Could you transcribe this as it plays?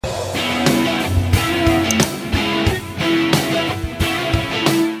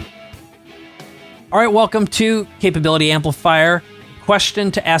All right, welcome to Capability Amplifier.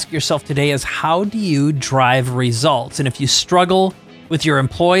 Question to ask yourself today is, how do you drive results? And if you struggle with your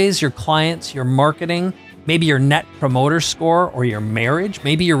employees, your clients, your marketing, maybe your net promoter score or your marriage,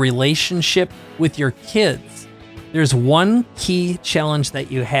 maybe your relationship with your kids, there's one key challenge that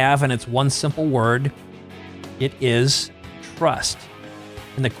you have, and it's one simple word. It is trust.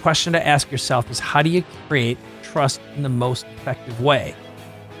 And the question to ask yourself is, how do you create trust in the most effective way?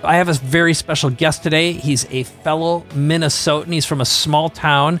 I have a very special guest today. He's a fellow Minnesotan. He's from a small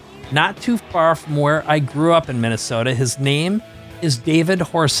town not too far from where I grew up in Minnesota. His name is David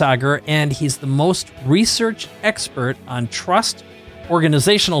Horsager, and he's the most researched expert on trust,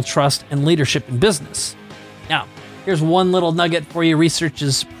 organizational trust, and leadership in business. Now, here's one little nugget for you. Research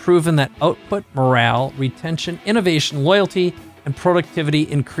has proven that output, morale, retention, innovation, loyalty, and productivity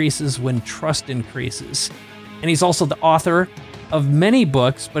increases when trust increases. And he's also the author of many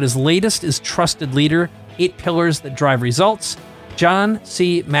books, but his latest is Trusted Leader, 8 Pillars That Drive Results. John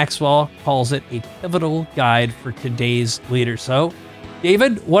C. Maxwell calls it a pivotal guide for today's leader. So,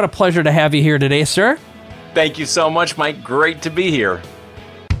 David, what a pleasure to have you here today, sir. Thank you so much, Mike. Great to be here.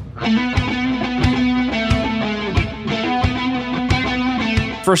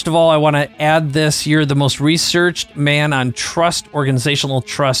 First of all, I want to add this. You're the most researched man on trust, organizational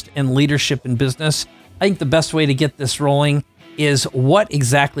trust, and leadership in business. I think the best way to get this rolling is, what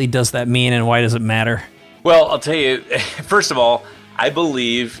exactly does that mean and why does it matter? Well, I'll tell you, first of all, I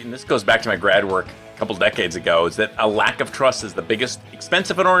believe, and this goes back to my grad work a couple decades ago, is that a lack of trust is the biggest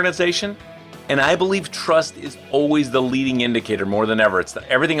expense of an organization. And I believe trust is always the leading indicator more than ever.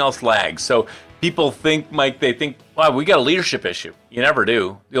 Everything else lags. So people think, Mike, they think, wow, we got a leadership issue. You never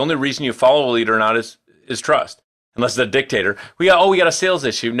do. The only reason you follow a leader or not is trust, unless it's a dictator. We got a sales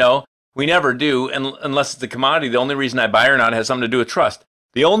issue. No. We never do, unless it's a commodity. The only reason I buy or not has something to do with trust.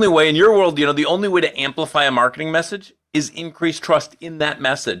 The only way, in your world, the only way to amplify a marketing message is increase trust in that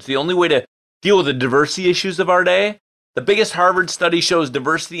message. The only way to deal with the diversity issues of our day, the biggest Harvard study shows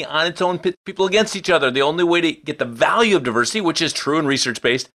diversity on its own pits people against each other. The only way to get the value of diversity, which is true and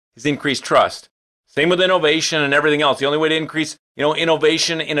research-based, is increase trust. Same with innovation and everything else. The only way to increase,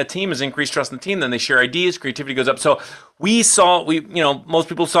 innovation in a team is increase trust in the team. Then they share ideas, creativity goes up. So most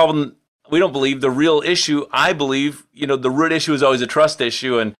people solve them. We don't believe the real issue. I believe, the root issue is always a trust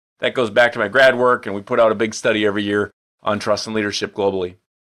issue. And that goes back to my grad work. And we put out a big study every year on trust and leadership globally.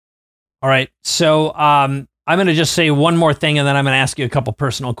 All right. So I'm going to just say one more thing, and then I'm going to ask you a couple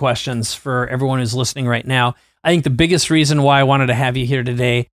personal questions for everyone who's listening right now. I think the biggest reason why I wanted to have you here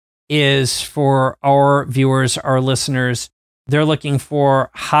today is for our viewers, our listeners. They're looking for,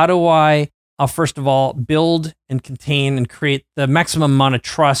 how do I first of all, build and contain and create the maximum amount of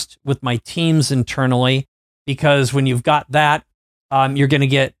trust with my teams internally, because when you've got that, you're going to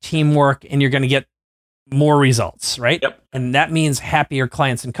get teamwork and you're going to get more results, right? Yep. And that means happier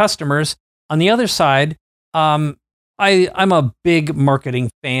clients and customers. On the other side, I'm a big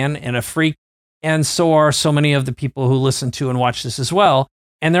marketing fan and a freak, and so are so many of the people who listen to and watch this as well.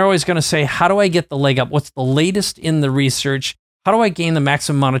 And they're always going to say, how do I get the leg up? What's the latest in the research? How do I gain the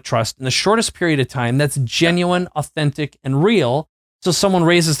maximum amount of trust in the shortest period of time that's genuine, authentic, and real? So someone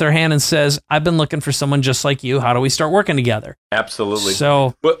raises their hand and says, I've been looking for someone just like you. How do we start working together? Absolutely.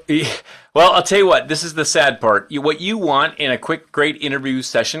 So, well, I'll tell you what, this is the sad part. What you want in a quick, great interview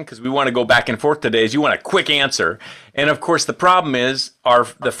session, because we want to go back and forth today, is you want a quick answer. And of course, the problem is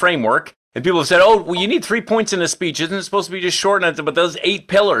the framework. And people have said, oh, well, you need 3 points in a speech. Isn't it supposed to be just short? And but those 8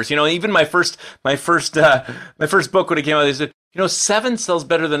 pillars, even my first book, when it came out, they said, 7 sells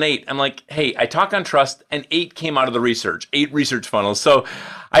better than 8. I'm like, hey, I talk on trust, and 8 came out of the research, 8 research funnels. So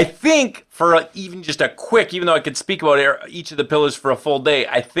I think for even just a quick, even though I could speak about each of the pillars for a full day,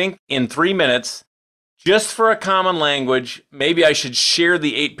 I think in 3 minutes, just for a common language, maybe I should share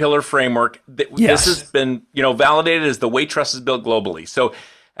the 8 pillar framework. Yes. This has been, validated as the way trust is built globally. So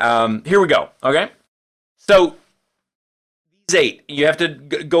here we go. Okay. So these 8, you have to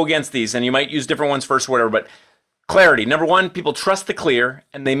go against these, and you might use different ones first, whatever, but clarity. Number 1, people trust the clear,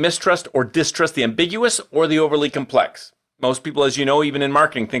 and they mistrust or distrust the ambiguous or the overly complex. Most people, as you know, even in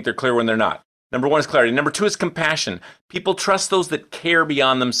marketing, think they're clear when they're not. Number 1 is clarity. Number 2 is compassion. People trust those that care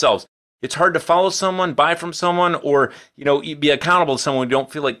beyond themselves. It's hard to follow someone, buy from someone, or be accountable to someone who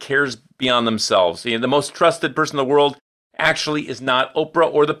don't feel like cares beyond themselves. The most trusted person in the world actually is not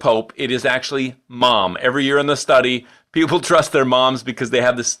Oprah or the Pope. It is actually mom. Every year in the study, people trust their moms because they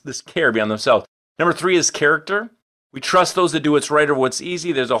have this care beyond themselves. Number 3 is character. We trust those that do what's right or what's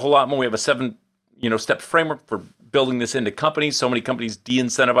easy. There's a whole lot more. We have a 7-step framework for building this into companies. So many companies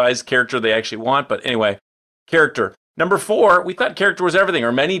de-incentivize character they actually want. But anyway, character. Number 4, we thought character was everything,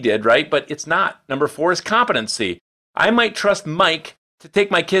 or many did, right? But it's not. Number 4 is competency. I might trust Mike to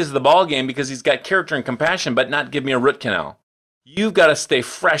take my kids to the ball game because he's got character and compassion, but not give me a root canal. You've got to stay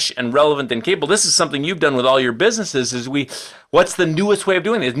fresh and relevant and capable. This is something you've done with all your businesses. What's the newest way of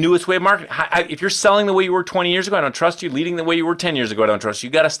doing it? The newest way of marketing? If you're selling the way you were 20 years ago, I don't trust you. Leading the way you were 10 years ago, I don't trust you.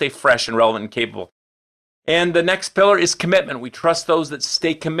 You got to stay fresh and relevant and capable. And the next pillar is commitment. We trust those that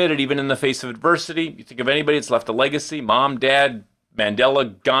stay committed even in the face of adversity. You think of anybody that's left a legacy, mom, dad,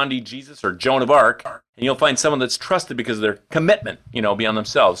 Mandela, Gandhi, Jesus, or Joan of Arc, and you'll find someone that's trusted because of their commitment, beyond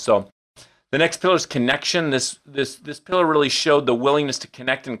themselves. So the next pillar is connection. This pillar really showed the willingness to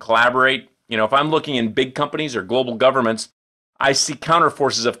connect and collaborate. If I'm looking in big companies or global governments, I see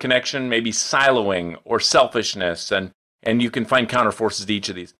counterforces of connection, maybe siloing or selfishness, and you can find counterforces to each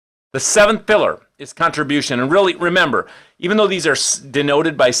of these. The 7th pillar is contribution. And really, remember, even though these are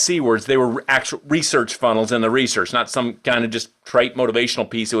denoted by C words, they were actual research funnels in the research, not some kind of just trite motivational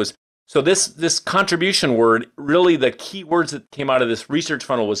piece. It was so this contribution word, really the key words that came out of this research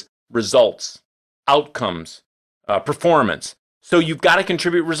funnel was results, outcomes, performance. So you've got to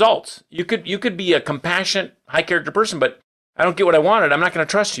contribute results. You could be a compassionate, high character person, but I don't get what I wanted. I'm not going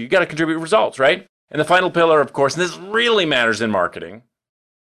to trust you. You got to contribute results, right? And the final pillar, of course, and this really matters in marketing,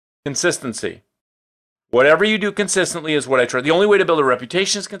 consistency. Whatever you do consistently is what I trust. The only way to build a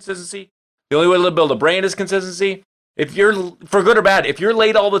reputation is consistency. The only way to build a brand is consistency. If you're, for good or bad, if you're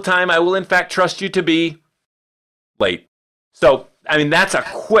late all the time, I will in fact trust you to be late. So, that's a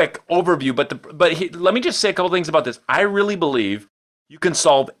quick overview, but let me just say a couple things about this. I really believe you can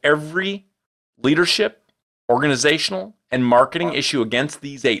solve every leadership, organizational, and marketing issue against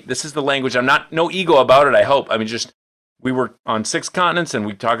these 8. This is the language. No ego about it, I hope. We were on 6 continents and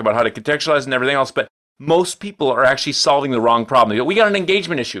we talk about how to contextualize and everything else, but most people are actually solving the wrong problem. They go, we got an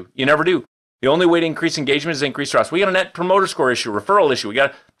engagement issue. You never do. The only way to increase engagement is to increase trust. We got a net promoter score issue, referral issue.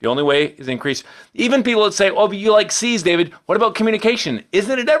 The only way is to increase. Even people that say, oh, but you like C's, David. What about communication?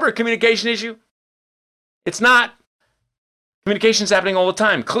 Isn't it ever a communication issue? It's not. Communication is happening all the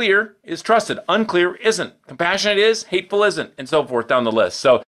time. Clear is trusted. Unclear isn't. Compassionate is. Hateful isn't. And so forth down the list.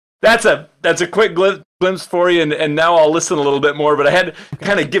 So that's a quick glimpse for you. And now I'll listen a little bit more, but I had to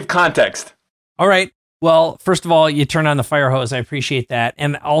kind of give context. All right. Well, first of all, you turn on the fire hose. I appreciate that.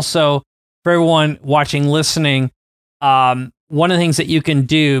 And also, for everyone watching, listening, one of the things that you can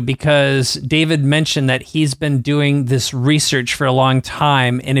do, because David mentioned that he's been doing this research for a long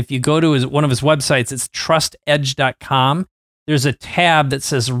time, and if you go to one of his websites, it's trustedge.com. There's a tab that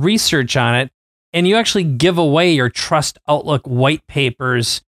says research on it, and you actually give away your Trust Outlook white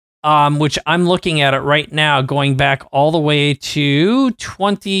papers, which I'm looking at it right now, going back all the way to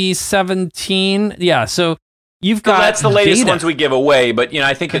 2017. Yeah, so you've got that's the latest data. ones we give away, but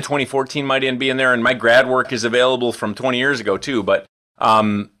I think the 2014 might be in there, and my grad work is available from 20 years ago too. But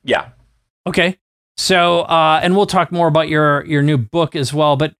yeah. Okay. So and we'll talk more about your new book as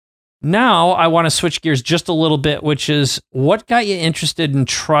well. But now I want to switch gears just a little bit, which is what got you interested in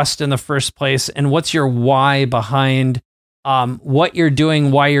trust in the first place, and what's your why behind what you're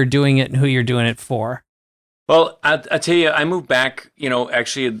doing, why you're doing it, and who you're doing it for. Well, I tell you, I moved back,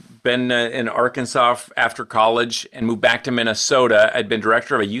 actually had been in Arkansas after college and moved back to Minnesota. I'd been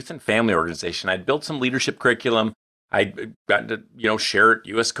director of a youth and family organization. I'd built some leadership curriculum. I'd gotten to, share it,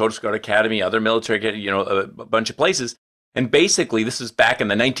 U.S. Coast Guard Academy, other military, a bunch of places. And basically, this is back in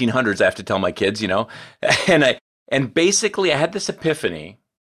the 1900s, I have to tell my kids, and basically I had this epiphany.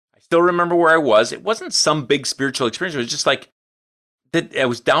 I still remember where I was. It wasn't some big spiritual experience. It was just like, I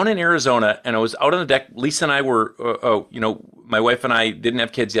was down in Arizona and I was out on the deck. Lisa and I were, my wife and I didn't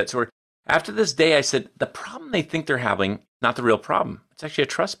have kids yet. So after this day, I said, the problem they think they're having, not the real problem. It's actually a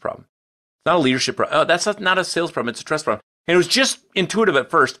trust problem. It's not a leadership problem. Oh, that's not a sales problem. It's a trust problem. And it was just intuitive at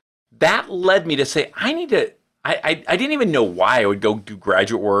first. That led me to say, I didn't even know why I would go do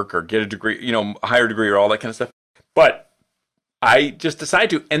graduate work or get a degree, a higher degree or all that kind of stuff. But I just decided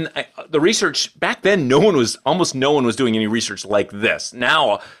to, and the research back then, almost no one was doing any research like this.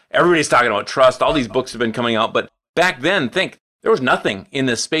 Now everybody's talking about trust. All these books have been coming out, but back then, there was nothing in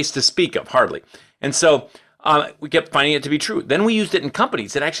this space to speak of, hardly. And so we kept finding it to be true. Then we used it in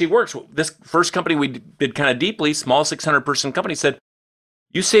companies. It actually works. This first company we did kind of deeply, small 600-person company, said,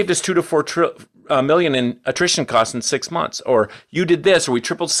 you saved us $2 to $4 million in attrition costs in 6 months, or you did this, or we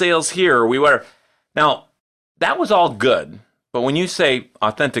tripled sales here, or we were. Now that was all good. But when you say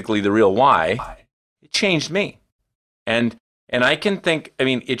authentically the real why, it changed me. And I can think,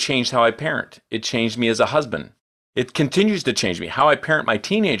 it changed how I parent. It changed me as a husband. It continues to change me. How I parent my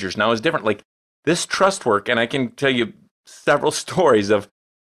teenagers now is different. Like this trust work, and I can tell you several stories of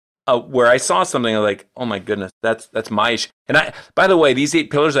where I saw something like, oh my goodness, that's my issue. And by the way, these 8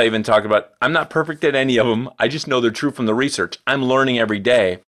 pillars I even talked about, I'm not perfect at any of them. I just know they're true from the research. I'm learning every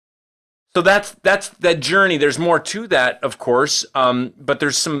day. So that's that journey. There's more to that, of course, but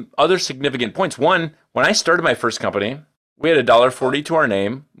there's some other significant points. One, when I started my first company, we had $1.40 to our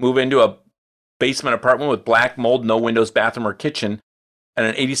name, move into a basement apartment with black mold, no windows, bathroom, or kitchen, and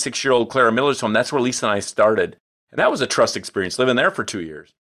an 86-year-old Clara Miller's home. That's where Lisa and I started. And that was a trust experience, living there for 2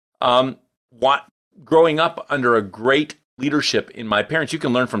 years. Growing up under a great leadership in my parents, you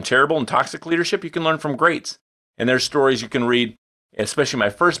can learn from terrible and toxic leadership. You can learn from greats. And there's stories you can read, especially my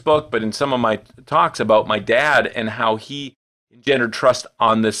first book, but in some of my talks about my dad and how he engendered trust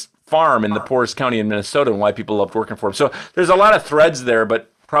on this farm in the poorest county in Minnesota and why people loved working for him. So there's a lot of threads there,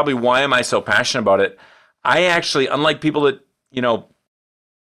 but probably why am I so passionate about it? I actually, unlike people that,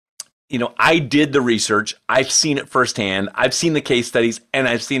 I did the research. I've seen it firsthand. I've seen the case studies, and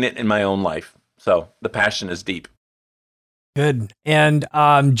I've seen it in my own life. So the passion is deep. Good. And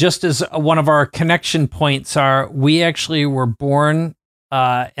just as one of our connection points we actually were born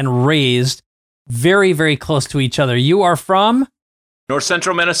and raised very, very close to each other. You are from? North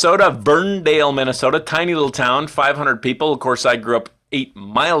Central Minnesota, Verndale, Minnesota, tiny little town, 500 people. Of course, I grew up 8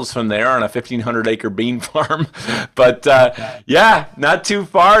 miles from there on a 1,500-acre bean farm. But yeah, not too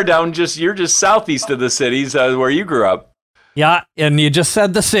far down. You're just southeast of the cities where you grew up. Yeah, and you just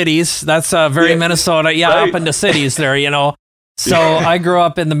said the cities. That's very Minnesota. Yeah, right. Up in the cities there, So I grew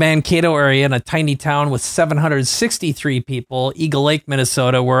up in the Mankato area in a tiny town with 763 people, Eagle Lake,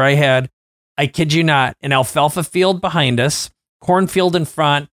 Minnesota, where I had, I kid you not, an alfalfa field behind us, cornfield in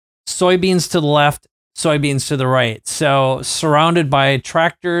front, soybeans to the left, soybeans to the right. So surrounded by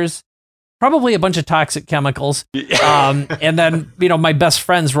tractors, probably a bunch of toxic chemicals. And then, my best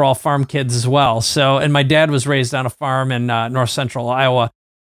friends were all farm kids as well. So, and my dad was raised on a farm in north central Iowa.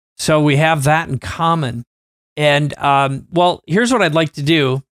 So we have that in common. And, here's what I'd like to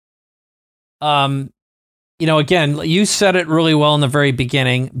do. Again, you said it really well in the very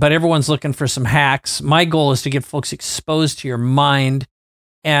beginning, but everyone's looking for some hacks. My goal is to get folks exposed to your mind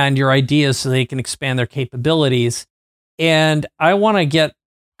and your ideas so they can expand their capabilities. And I want to get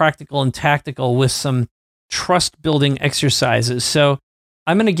practical and tactical with some trust building exercises. So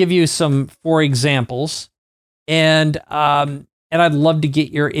I'm going to give you 4 examples, and I'd love to get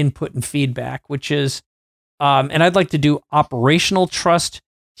your input and feedback, which is, and I'd like to do operational trust,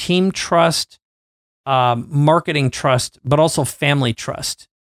 team trust, marketing trust, but also family trust,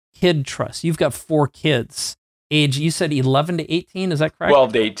 kid trust. You've got 4 kids. Age, you said 11 to 18, is that correct?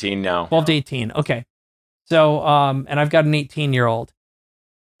 12 to 18 now. 12 to 18, okay. So, and I've got an 18-year-old.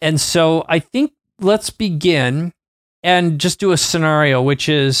 And so I think let's begin and just do a scenario, which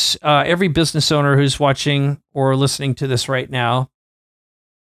is every business owner who's watching or listening to this right now,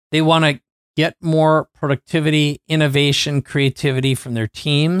 they want to get more productivity, innovation, creativity from their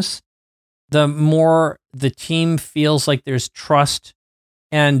teams. The more the team feels like there's trust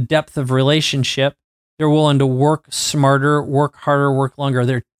and depth of relationship, they're willing to work smarter, work harder, work longer.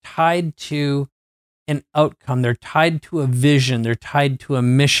 They're tied to an outcome. They're tied to a vision. They're tied to a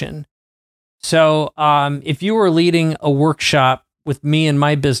mission. So if you were leading a workshop with me and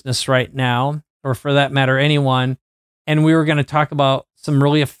my business right now, or for that matter, anyone, and we were going to talk about some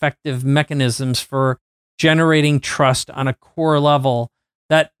really effective mechanisms for generating trust on a core level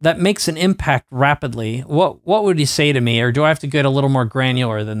that makes an impact rapidly, what would you say to me? Or do I have to get a little more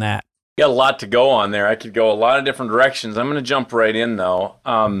granular than that? Got a lot to go on there. I could go a lot of different directions. I'm going to jump right in, though.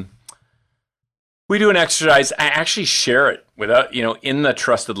 We do an exercise. I actually share it without, in the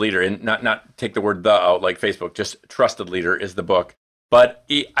Trusted Leader, and not take the word "the" out like Facebook. Just Trusted Leader is the book. But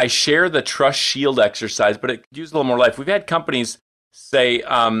I share the Trust Shield exercise, but it could use a little more life. We've had companies say,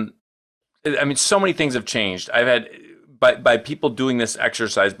 so many things have changed. I've had by people doing this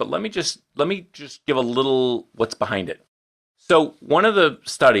exercise, but let me just give a little what's behind it. So one of the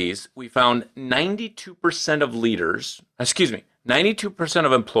studies, we found 92% of 92%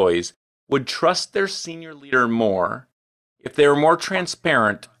 of employees would trust their senior leader more if they were more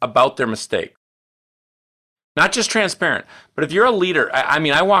transparent about their mistake. Not just transparent, but if you're a leader,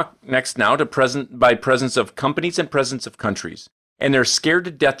 I walk next now to presence of companies and presence of countries, and they're scared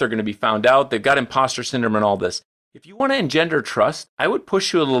to death they're going to be found out. They've got imposter syndrome and all this. If you want to engender trust, I would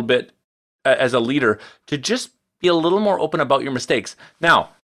push you a little bit as a leader to just be a little more open about your mistakes.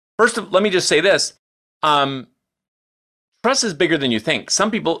 Now, let me just say this. Trust is bigger than you think.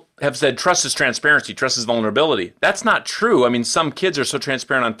 Some people have said trust is transparency, trust is vulnerability. That's not true. Some kids are so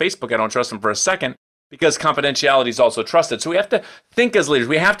transparent on Facebook, I don't trust them for a second, because confidentiality is also trusted. So we have to think as leaders.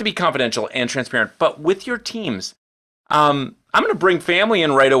 We have to be confidential and transparent. But with your teams, I'm going to bring family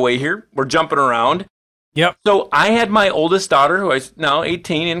in right away here. We're jumping around. Yep. So I had my oldest daughter, who is now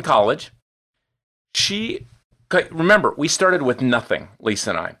 18 in college. Remember, we started with nothing,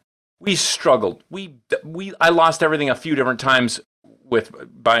 Lisa and I. We struggled. I lost everything a few different times with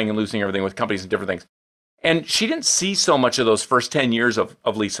buying and losing everything with companies and different things. And she didn't see so much of those first 10 years of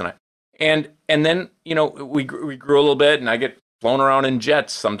Lisa and I. And then, we grew a little bit, and I get flown around in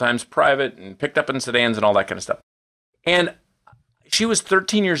jets, sometimes private, and picked up in sedans and all that kind of stuff. And she was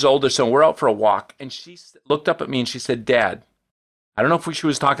 13 years old or so. We're out for a walk, and she looked up at me and she said, "Dad," I don't know if she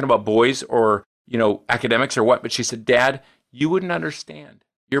was talking about boys or, academics or what, but she said, "Dad, you wouldn't understand.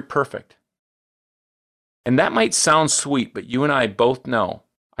 You're perfect." And that might sound sweet, but you and I both know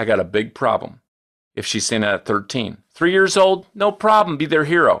I got a big problem if she's saying that at 13. 3 years old, no problem, be their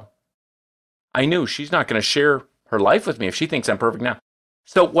hero. I knew she's not going to share her life with me if she thinks I'm perfect now.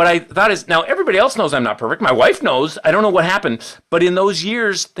 So what I thought is, now everybody else knows I'm not perfect. My wife knows. I don't know what happened. But in those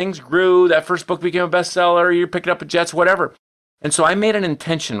years, things grew. That first book became a bestseller. You're picking up at Jets, whatever. And so I made an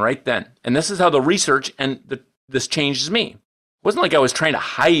intention right then. And this is how the research and this changes me. It wasn't like I was trying to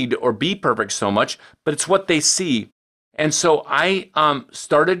hide or be perfect so much, but it's what they see. And so I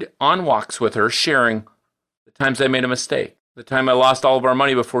started on walks with her, sharing the times I made a mistake, the time I lost all of our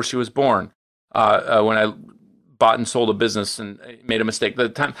money before she was born, when I bought and sold a business and made a mistake.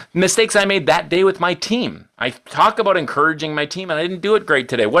 The mistakes I made that day with my team. I talk about encouraging my team, and I didn't do it great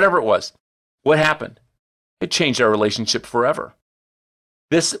today, whatever it was. What happened? It changed our relationship forever.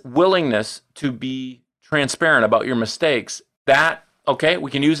 This willingness to be transparent about your mistakes,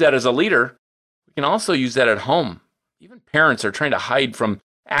 we can use that as a leader. We can also use that at home. Even parents are trying to hide from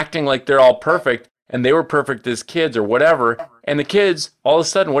acting like they're all perfect, and they were perfect as kids or whatever. And the kids, all of a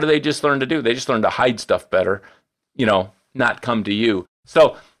sudden, what do they just learn to do? They just learn to hide stuff better, not come to you.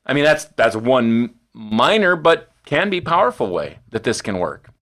 So, I mean, that's one minor but can be powerful way that this can work.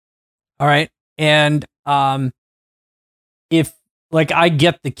 All right. And if, like, I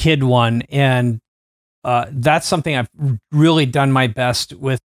get the kid one, and that's something I've really done my best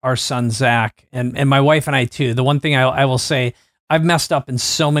with our son, Zach, and my wife and I too. The one thing I will say, I've messed up in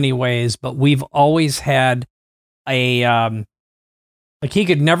so many ways, but we've always had like he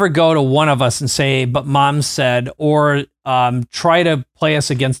could never go to one of us and say, "But Mom said," or try to play us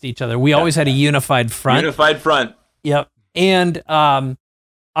against each other. We always had a unified front. Unified front. Yep. And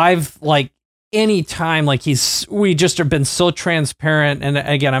I've any time we just have been so transparent. And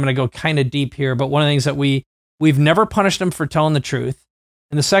again, I'm going to go kind of deep here, but one of the things that we've never punished him for telling the truth.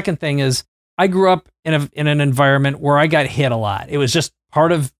 And the second thing is, I grew up in an environment where I got hit a lot. It was just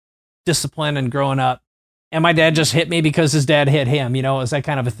part of discipline and growing up. And my dad just hit me because his dad hit him, it was that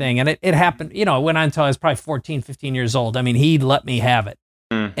kind of a thing. And it happened, it went on until I was probably 14, 15 years old. I mean, he let me have it.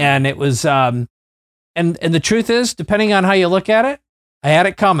 Mm-hmm. And it was, and the truth is, depending on how you look at it, I had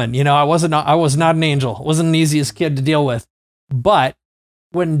it coming. I was not an angel. I wasn't the easiest kid to deal with. But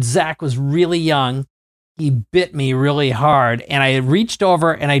when Zach was really young, he bit me really hard. And I reached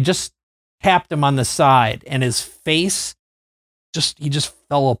over and I just tapped him on the side, and his face he just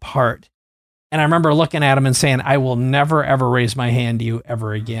fell apart. And I remember looking at him and saying, "I will never, ever raise my hand to you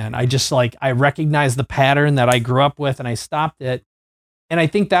ever again." I just I recognized the pattern that I grew up with, and I stopped it. And I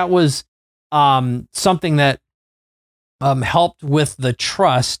think that was something that helped with the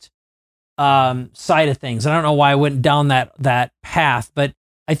trust side of things. I don't know why I went down that path, but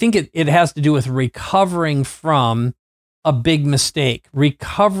I think it has to do with recovering from a big mistake,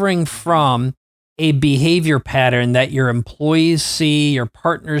 recovering from a behavior pattern that your employees see, your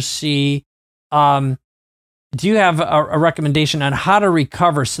partners see. Do you have a recommendation on how to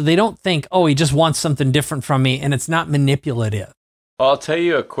recover so they don't think, "Oh, he just wants something different from me," and it's not manipulative? Well, I'll tell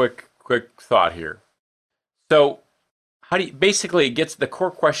you a quick thought here. So how do you, basically it gets the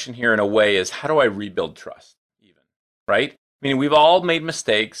core question here in a way is, how do I rebuild trust even, right? I mean, we've all made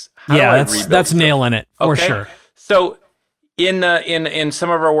mistakes. How do I rebuild that's trust? Nailing it for sure. So in some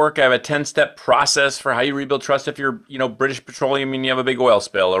of our work, I have a 10-step process for how you rebuild trust if you're, British Petroleum and you have a big oil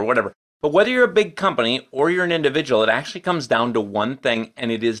spill or whatever. But whether you're a big company or you're an individual, it actually comes down to one thing,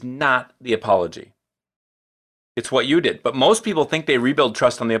 and it is not the apology. It's what you did. But most people think they rebuild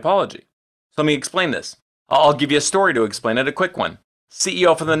trust on the apology. So let me explain this. I'll give you a story to explain it, a quick one.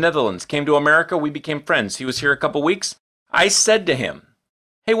 CEO from the Netherlands came to America. We became friends. He was here a couple weeks. I said to him,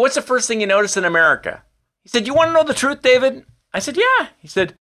 "Hey, what's the first thing you notice in America?" He said, "You want to know the truth, David?" I said, "Yeah." He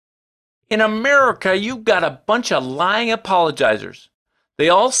said, "In America, you've got a bunch of lying apologizers. They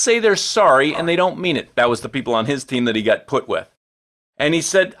all say they're sorry and they don't mean it." That was the people on his team that he got put with. And he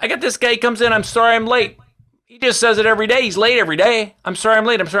said, "I got this guy, he comes in, I'm sorry I'm late. He just says it every day. He's late every day. I'm sorry I'm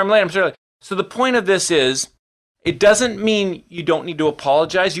late. I'm sorry I'm late. I'm sorry I'm late." So the point of this is, It doesn't mean you don't need to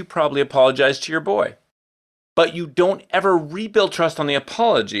apologize. You probably apologized to your boy. But you don't ever rebuild trust on the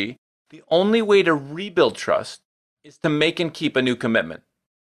apology. The only way to rebuild trust is to make and keep a new commitment.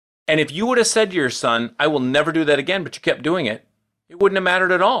 And if you would have said to your son, I will never do that again, but you kept doing it, it wouldn't have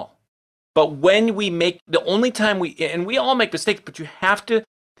mattered at all. But when we make, the only time we all make mistakes, but you have to,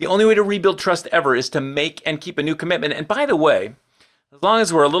 the only way to rebuild trust ever is to make and keep a new commitment. And by the way, as long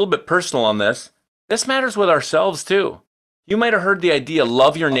as we're a little bit personal on this matters with ourselves too. You might have heard the idea,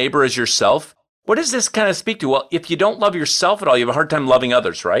 love your neighbor as yourself. What does this kind of speak to? Well, if you don't love yourself at all, you have a hard time loving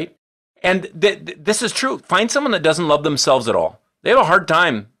others, right? And this is true. Find someone that doesn't love themselves at all. They have a hard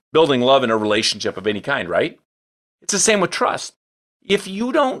time building love in a relationship of any kind, right? It's the same with trust. If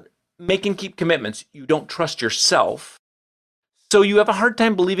you don't make and keep commitments, you don't trust yourself. So you have a hard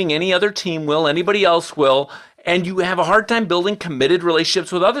time believing any other team will, anybody else will, and you have a hard time building committed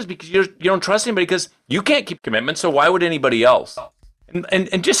relationships with others because you don't trust anybody because you can't keep commitments, so why would anybody else?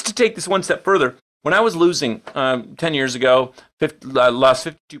 And just to take this one step further, when I was losing 10 years ago, I lost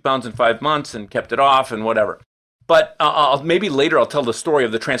 52 pounds in 5 months and kept it off and whatever. But maybe later I'll tell the story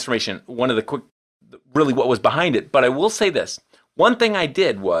of the transformation, one of the quick, really what was behind it. But I will say this. One thing I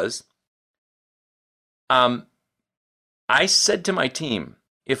did was I said to my team,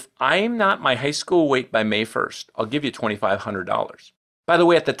 if I'm not my high school weight by May 1st, I'll give you $2,500. By the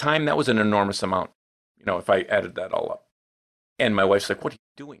way, at the time, that was an enormous amount, if I added that all up. And my wife's like, what are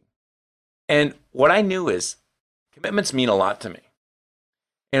you doing? And what I knew is commitments mean a lot to me.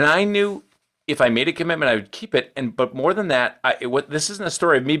 And I knew if I made a commitment, I would keep it. But more than that, this isn't a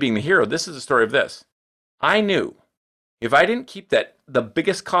story of me being the hero. This is a story of this. I knew if I didn't keep that, the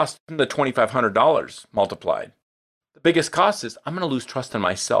biggest cost isn't the $2,500 multiplied. The biggest cost is I'm going to lose trust in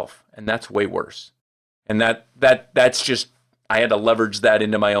myself. And that's way worse. And that's just, I had to leverage that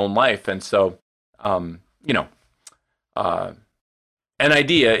into my own life. And so, an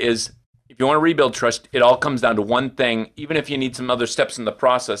idea is if you want to rebuild trust, it all comes down to one thing. Even if you need some other steps in the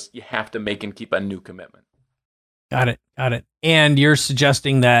process, you have to make and keep a new commitment. Got it. And you're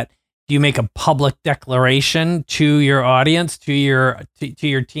suggesting that you make a public declaration to your audience, to your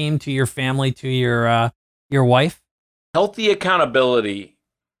team, to your family, to your wife? Healthy accountability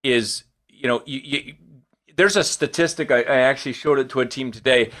is, there's a statistic, I actually showed it to a team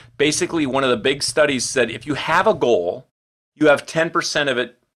today. Basically, one of the big studies said if you have a goal, you have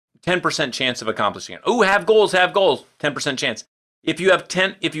 10% chance of accomplishing it. Oh, have goals, 10% chance. If you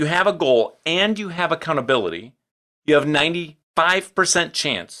have a goal and you have accountability, you have 95%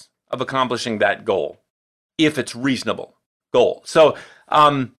 chance of accomplishing that goal if it's reasonable goal. So,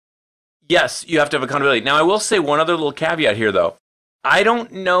 yes, you have to have accountability. Now, I will say one other little caveat here, though. I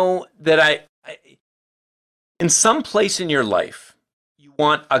don't know that in some place in your life, you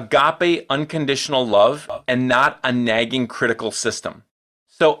want agape, unconditional love and not a nagging critical system.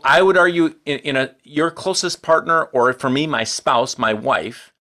 So I would argue your closest partner, or for me, my spouse, my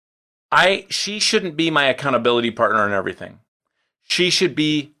wife, she shouldn't be my accountability partner in everything. She should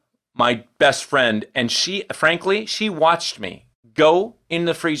be my best friend. And she watched me go in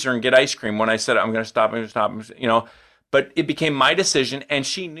the freezer and get ice cream when I said, I'm going to stop, but it became my decision. And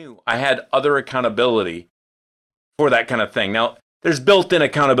she knew I had other accountability for that kind of thing. Now, there's built-in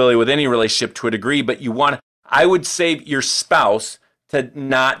accountability with any relationship to a degree, but I would say your spouse to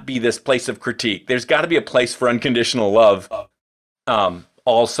not be this place of critique. There's got to be a place for unconditional love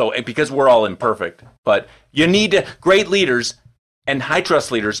also, because we're all imperfect. But you need great leaders and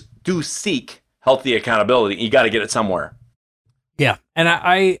high-trust leaders do seek healthy accountability. You got to get it somewhere. Yeah, and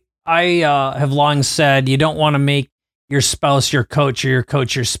I have long said you don't want to make your spouse your coach or your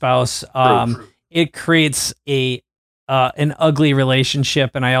coach your spouse. True. It creates an ugly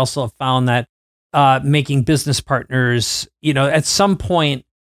relationship, and I also have found that making business partners, at some point,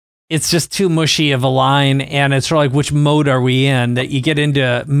 it's just too mushy of a line, and it's sort of like, which mode are we in? That you get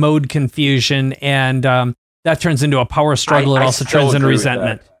into mode confusion, and that turns into a power struggle. It also turns into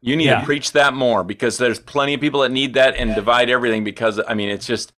resentment. You need to preach that more, because there's plenty of people that need that and divide everything, because, it's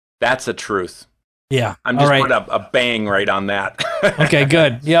just, that's the truth. Yeah. I'm just putting a bang right on that. Okay,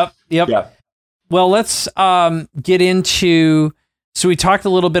 good. Yep. Yeah. Well, let's get into. So we talked a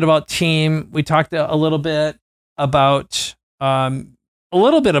little bit about team. We talked a little bit about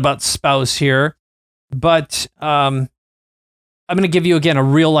spouse here, but I'm going to give you again a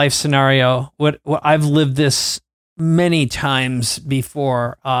real life scenario. What I've lived this many times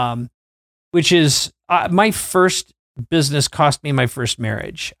before, which is my first business cost me my first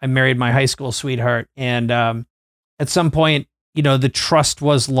marriage. I married my high school sweetheart, and at some point, the trust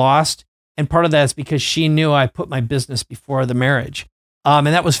was lost. And part of that is because she knew I put my business before the marriage. And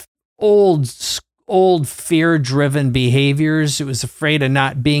that was old old fear-driven behaviors. It was afraid of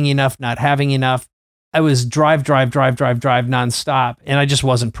not being enough, not having enough. I was drive nonstop, and I just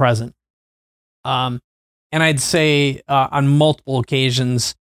wasn't present. And I'd say on multiple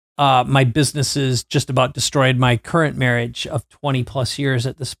occasions, my businesses just about destroyed my current marriage of 20 plus years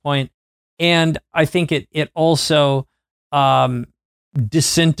at this point. And I think it also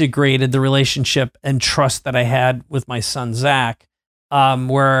disintegrated the relationship and trust that I had with my son, Zach,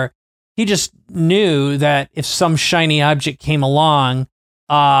 where he just knew that if some shiny object came along,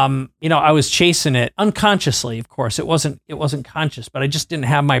 I was chasing it unconsciously. Of course, it wasn't conscious, but I just didn't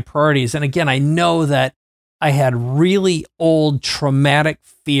have my priorities. And again, I know that I had really old traumatic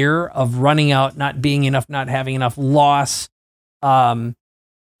fear of running out, not being enough, not having enough, loss,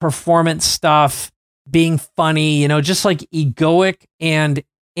 performance stuff, being funny, just like egoic and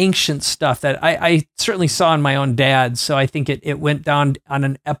ancient stuff that I certainly saw in my own dad. So I think it went down on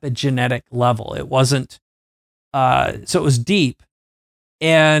an epigenetic level. It wasn't, so it was deep.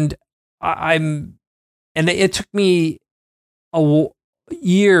 And it took me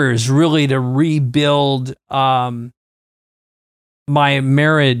years really to rebuild my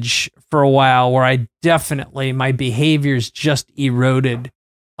marriage for a while, where my behaviors just eroded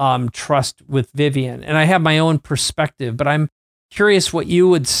trust with Vivian. And I have my own perspective, but I'm curious what you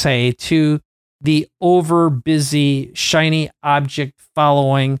would say to the over busy, shiny object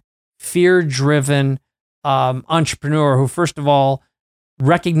following, fear driven entrepreneur who, first of all,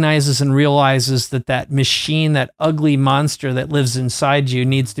 recognizes and realizes that machine, that ugly monster that lives inside you,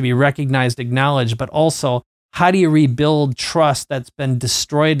 needs to be recognized, acknowledged, but also, how do you rebuild trust that's been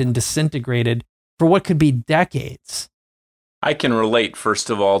destroyed and disintegrated for what could be decades? I can relate,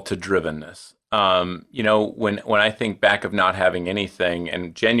 first of all, to drivenness. When I think back of not having anything,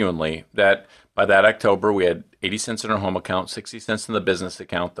 and genuinely that by that October we had 80 cents in our home account, 60 cents in the business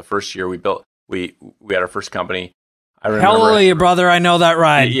account. The first year we had our first company. I remember, hallelujah, brother. I know that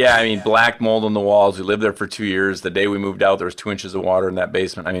ride. Yeah, I mean, black mold on the walls. We lived there for 2 years. The day we moved out, there was 2 inches of water in that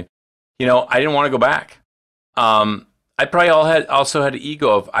basement. I mean, I didn't want to go back. I probably also had an ego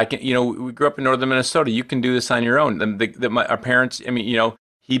of, I can, we grew up in northern Minnesota. You can do this on your own. Our parents,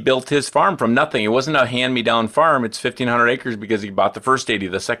 he built his farm from nothing. It wasn't a hand-me-down farm. It's 1,500 acres because he bought the first 80,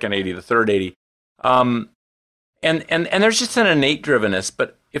 the second 80, the third 80. And there's just an innate drivenness.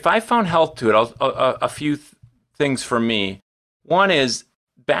 But if I found health to it, a few things for me. One is,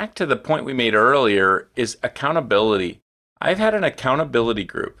 back to the point we made earlier, is accountability. I've had an accountability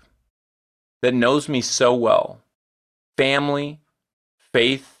group that knows me so well. Family,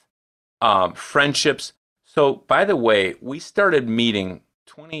 faith, friendships. So, by the way, we started meeting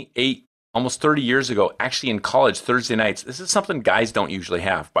 28, almost 30 years ago, actually in college, Thursday nights. This is something guys don't usually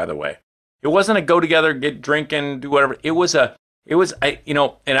have, by the way. It wasn't a go together, get drinking, do whatever. It was I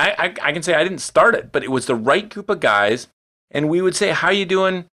can say I didn't start it, but it was the right group of guys. And we would say, how you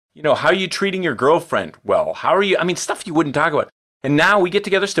doing? How are you treating your girlfriend? Well, how are you? I mean, stuff you wouldn't talk about. And now we get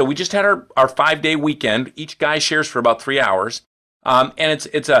together still. We just had our 5-day weekend. Each guy shares for about 3 hours. And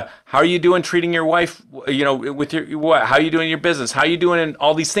it's how are you doing treating your wife, with your, how are you doing your business? How are you doing in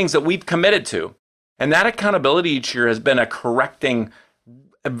all these things that we've committed to? And that accountability each year has been a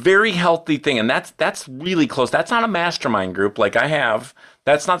very healthy thing. And that's really close. That's not a mastermind group like I have.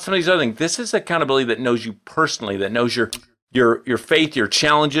 That's not some of these other things. This is accountability that knows you personally, that knows your faith, your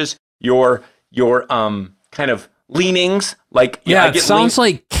challenges, your kind of leanings. Like, it sounds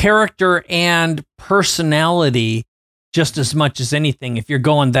like character and personality just as much as anything, if you're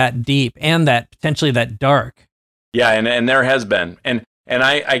going that deep and that potentially that dark. Yeah, and there has been. And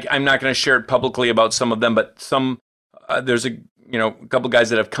I'm not going to share it publicly about some of them, but there's a couple guys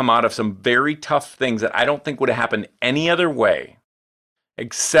that have come out of some very tough things that I don't think would have happened any other way,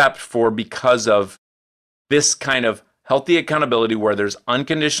 except for because of this kind of healthy accountability where there's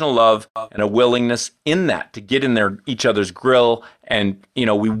unconditional love and a willingness in that to get in each other's grill. And, we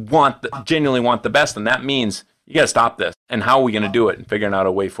genuinely want the best. And that means you got to stop this. And how are we going to do it? And figuring out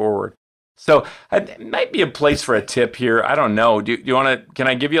a way forward. So it might be a place for a tip here. I don't know. Do you want to, can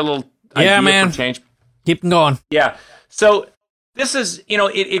I give you a little idea for change? Keep going. Yeah. So this is,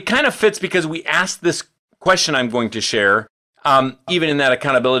 it kind of fits because we asked this question I'm going to share, even in that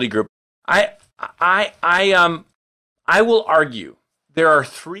accountability group. I will argue there are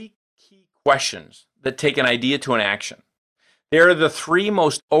 3 key questions that take an idea to an action. They are the 3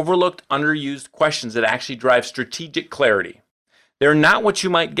 most overlooked, underused questions that actually drive strategic clarity. They're not what you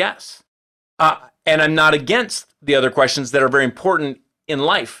might guess. And I'm not against the other questions that are very important in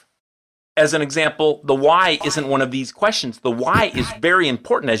life. As an example, the why isn't one of these questions. The why is very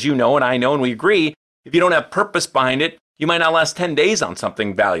important, as you know, and I know, and we agree. If you don't have purpose behind it, you might not last 10 days on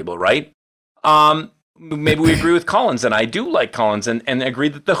something valuable, right? Maybe we agree with Collins, and I do like Collins, and agree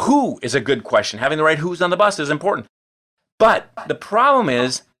that the who is a good question. Having the right who's on the bus is important. But the problem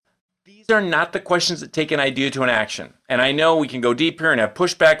is, these are not the questions that take an idea to an action. And I know we can go deep here and have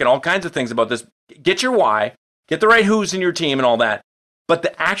pushback and all kinds of things about this. Get your why, get the right who's in your team and all that. But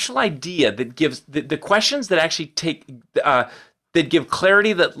the actual idea that gives the questions that actually take, that give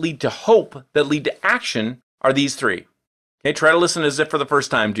clarity, that lead to hope, that lead to action are these three. Okay, try to listen as if for the first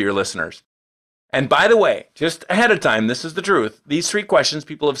time to your listeners. And by the way, just ahead of time, this is the truth. These three questions,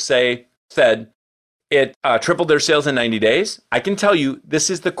 people have said it tripled their sales in 90 days. I can tell you this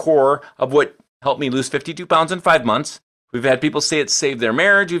is the core of what helped me lose 52 pounds in 5 months. We've had people say it saved their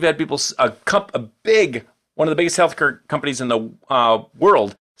marriage. We've had people, one of the biggest healthcare companies in the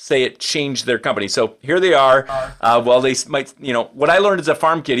world, say it changed their company. So here they are. They might, what I learned as a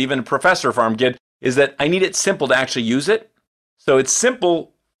farm kid, even a professor farm kid, is that I need it simple to actually use it. So it's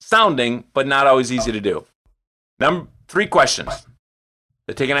simple sounding, but not always easy to do. Three questions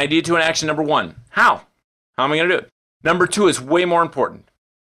that take an idea to an action. Number one, how? How am I going to do it? Number two is way more important.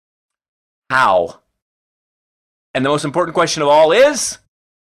 How? And the most important question of all is,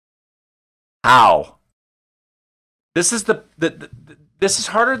 how? This is this is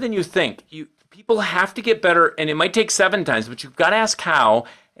harder than you think. People have to get better, and it might take 7 times, but you've got to ask how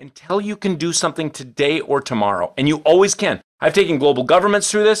until you can do something today or tomorrow. And you always can. I've taken global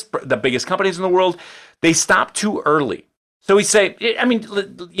governments through this, the biggest companies in the world. They stop too early. So we say,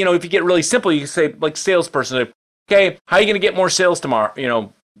 if you get really simple, you can say, like salesperson, okay, how are you going to get more sales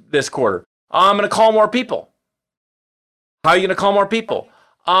tomorrow, this quarter? I'm going to call more people. How are you going to call more people?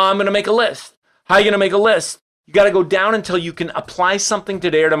 I'm going to make a list. How are you going to make a list? You got to go down until you can apply something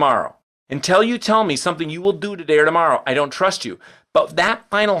today or tomorrow. Until you tell me something you will do today or tomorrow, I don't trust you. But that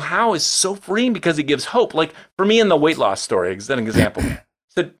final how is so freeing because it gives hope. Like for me in the weight loss story, as an example.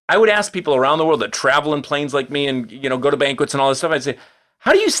 So I would ask people around the world that travel in planes like me and go to banquets and all this stuff. I'd say,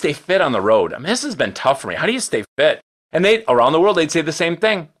 how do you stay fit on the road? I mean, this has been tough for me. How do you stay fit? And around the world, they'd say the same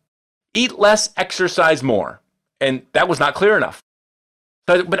thing. Eat less, exercise more. And that was not clear enough.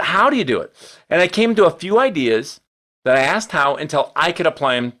 But how do you do it? And I came to a few ideas that I asked how until I could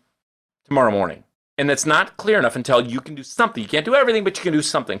apply them tomorrow morning. And that's not clear enough until you can do something. You can't do everything, but you can do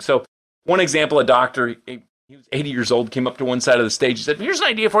something. So one example, a doctor, he was 80 years old, came up to one side of the stage. He said, here's an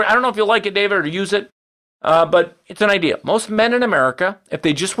idea for you. I don't know if you'll like it, David, or use it, but it's an idea. Most men in America, if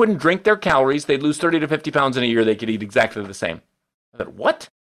they just wouldn't drink their calories, they'd lose 30 to 50 pounds in a year. They could eat exactly the same. I said, what?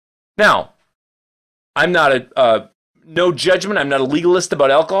 Now, I'm not no judgment. I'm not a legalist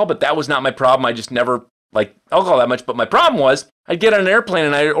about alcohol, but that was not my problem. I just never liked alcohol that much. But my problem was I'd get on an airplane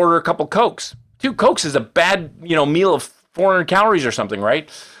and I'd order a couple Cokes. 2 Cokes is a bad, meal of 400 calories or something, right?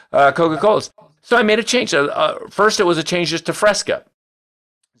 Coca-Colas. So I made a change. First, it was a change just to Fresca.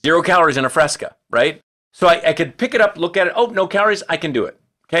 0 calories in a Fresca, right? So I could pick it up, look at it. Oh, no calories. I can do it.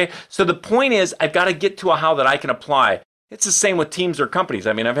 Okay. So the point is, I've got to get to a how that I can apply. It's the same with teams or companies.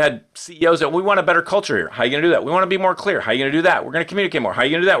 I mean, I've had CEOs that we want a better culture here. How are you going to do that? We want to be more clear. How are you going to do that? We're going to communicate more. How are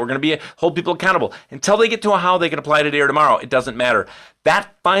you going to do that? We're going to hold people accountable. Until they get to a how they can apply today or tomorrow, it doesn't matter.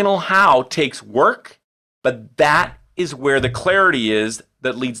 That final how takes work, but that is where the clarity is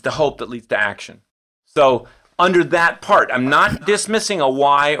that leads to hope, that leads to action. So under that part, I'm not dismissing a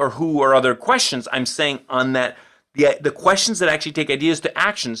why or who or other questions. I'm saying on that, the questions that actually take ideas to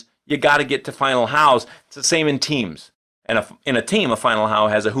actions, you got to get to final hows. It's the same in teams. And in a team, a final how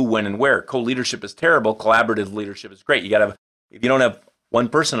has a who, when, and where. Co-leadership is terrible. Collaborative leadership is great. You got to have, if you don't have one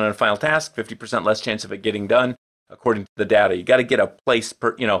person on a final task, 50% less chance of it getting done, according to the data. You got to get a place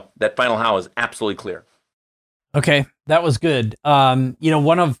per, that final how is absolutely clear. Okay, that was good.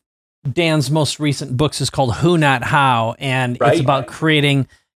 One of Dan's most recent books is called Who, Not How, and It's about creating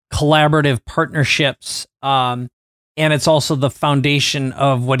collaborative partnerships. And it's also the foundation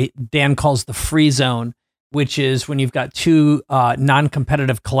of what Dan calls the free zone, which is when you've got 2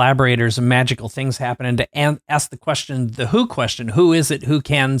 non-competitive collaborators and magical things happen. And to ask the question, the who question, who is it, who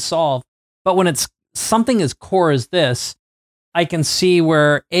can solve? But when it's something as core as this, I can see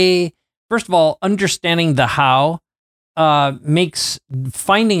where first of all, understanding the how makes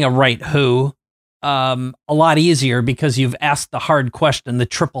finding a right who a lot easier because you've asked the hard question, the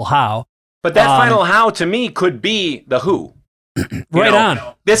triple how. But that final how to me could be the who. Right on.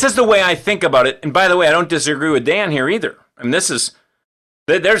 This is the way I think about it. And by the way, I don't disagree with Dan here either. I mean,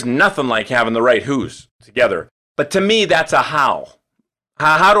 there's nothing like having the right who's together. But to me, that's a how.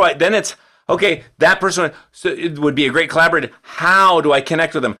 How do I, then it's, okay, that person so it would be a great collaborator. How do I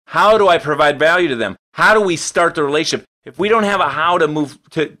connect with them? How do I provide value to them? How do we start the relationship? If we don't have a how to move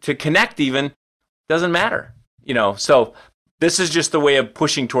to connect even, doesn't matter. So this is just the way of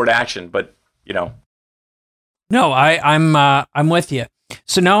pushing toward action. But No, I'm with you.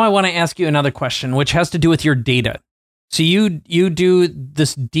 So now I want to ask you another question, which has to do with your data. So you do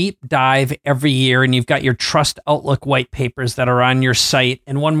this deep dive every year, and you've got your Trust Outlook white papers that are on your site.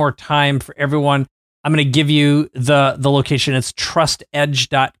 And one more time for everyone, I'm going to give you the location. It's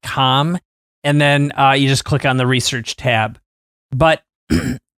trustedge.com, and then you just click on the research tab. But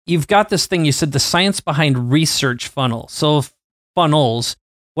you've got this thing, you said the science behind research funnels. So funnels,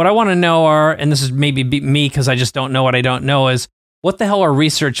 what I want to know are, and this is maybe me because I just don't know what I don't know, is what the hell are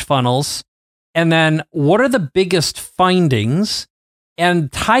research funnels? And then what are the biggest findings?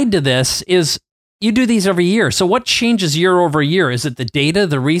 And tied to this is you do these every year. So what changes year over year? Is it the data,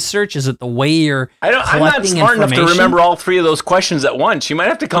 the research? Is it the way you're collecting I'm not smart enough to remember all three of those questions at once. You might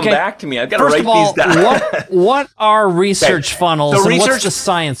have to come back to me. I've got to write these down. What are research funnels, and what's the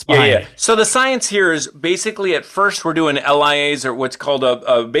science behind it? So the science here is basically, at first we're doing LIAs, or what's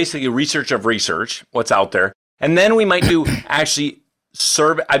called basically research of research, what's out there. And then we might do actually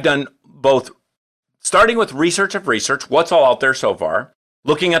survey. I've done both, starting with research of research, what's all out there so far,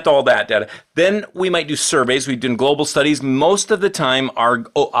 looking at all that data. Then we might do surveys. We've done global studies. Most of the time, our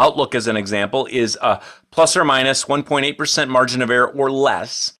outlook, as an example, is a plus or minus 1.8% margin of error or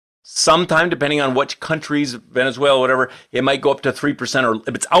less. Sometime, depending on which countries, Venezuela, whatever, it might go up to 3%, or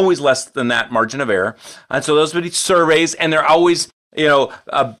it's always less than that margin of error. And so those would be surveys, and they're always,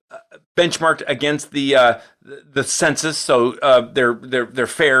 benchmarked against the census. So they're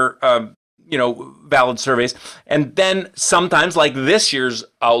fair, valid surveys. And then sometimes, like this year's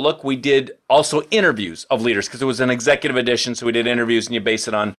Outlook, we did also interviews of leaders because it was an executive edition. So we did interviews, and you base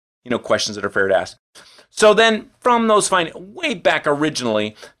it on, questions that are fair to ask. So then from those findings, way back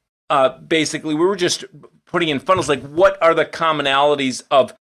originally, basically we were just putting in funnels, like what are the commonalities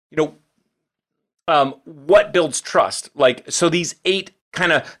of, what builds trust? Like, so these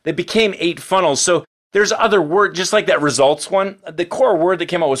they became 8 funnels. So there's other word, just like that results one. The core word that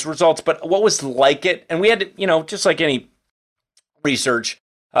came out was results, but what was like it? And we had to, just like any research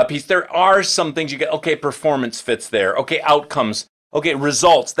piece, there are some things you get, okay, performance fits there. Okay, outcomes. Okay,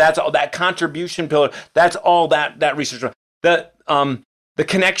 results. That's all, that contribution pillar. That's all that research. The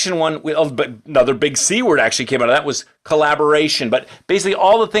connection one, but another big C word actually came out of that was collaboration. But basically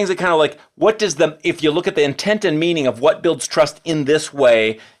all the things that kind of like, if you look at the intent and meaning of what builds trust in this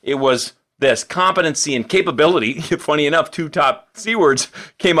way, it was this competency and capability. Funny enough, 2 top C words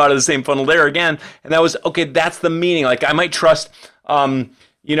came out of the same funnel there again. And that was, okay, that's the meaning. Like I might trust,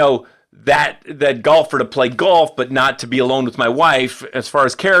 that golfer to play golf, but not to be alone with my wife as far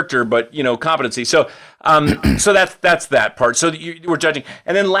as character, but competency. So, so that's that part. So we're judging.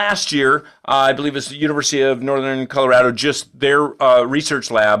 And then last year, I believe it's the University of Northern Colorado, just their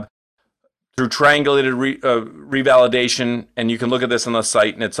research lab, through triangulated revalidation, and you can look at this on the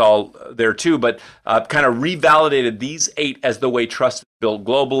site, and it's all there too, but kind of revalidated these 8 as the way trust is built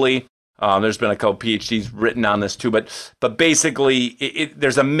globally. There's been a couple PhDs written on this too, but basically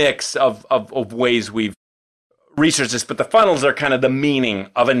there's a mix of ways we've researched this, but the funnels are kind of the meaning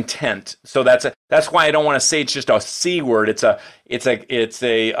of intent. So that's why I don't want to say it's just a C word. It's a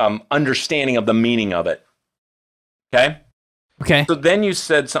understanding of the meaning of it. Okay. So then you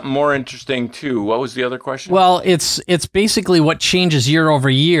said something more interesting too. What was the other question? Well, it's basically what changes year over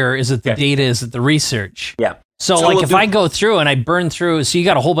year. Is it the data? Is it the research? Yeah. So like if I go through and I burn through, so you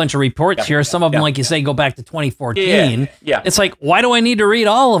got a whole bunch of reports here. Some of them, like you say, go back to 2014. Yeah. It's like, why do I need to read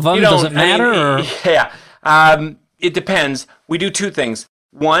all of them? Does it matter? It depends. We do 2 things.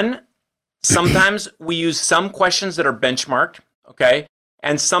 One, sometimes we use some questions that are benchmarked, okay?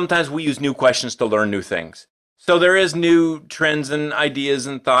 And sometimes we use new questions to learn new things. So there is new trends and ideas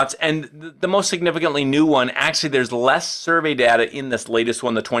and thoughts. And the most significantly new one, actually, there's less survey data in this latest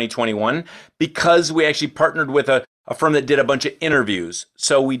one, the 2021, because we actually partnered with a firm that did a bunch of interviews.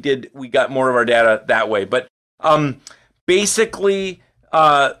 So we got more of our data that way. But basically,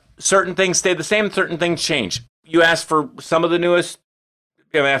 certain things stay the same, certain things change. You asked for some of the newest,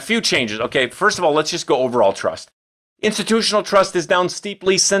 a few changes. Okay, first of all, let's just go overall trust. Institutional trust is down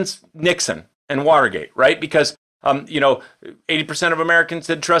steeply since Nixon and Watergate, right? Because 80% of Americans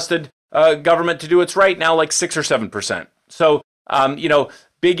had trusted government to do what's right. Now, like 6 or 7%. So,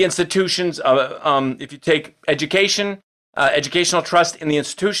 big institutions. If you take education, educational trust in the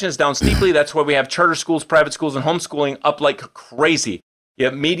institution is down steeply. That's why we have charter schools, private schools, and homeschooling up like crazy.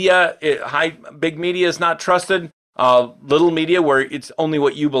 Media, big media is not trusted. Little media, where it's only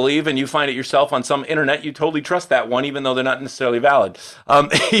what you believe and you find it yourself on some internet, you totally trust that one, even though they're not necessarily valid.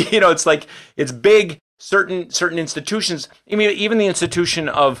 It's like, it's big, certain institutions, even the institution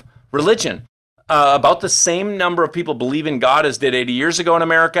of religion. about the same number of people believe in God as did 80 years ago in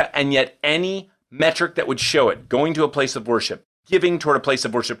America, and yet any metric that would show it, going to a place of worship, giving toward a place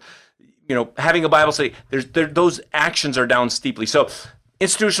of worship, having a Bible study, those actions are down steeply. So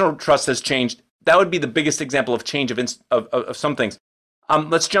institutional trust has changed. That would be the biggest example of change of some things.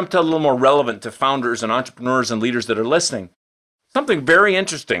 Let's jump to a little more relevant to founders and entrepreneurs and leaders that are listening. Something very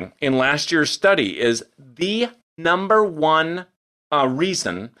interesting in last year's study is the number one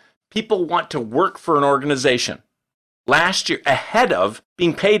reason people want to work for an organization last year, ahead of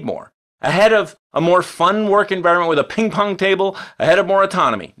being paid more, ahead of a more fun work environment with a ping pong table, ahead of more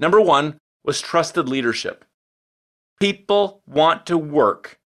autonomy. Number one was trusted leadership. People want to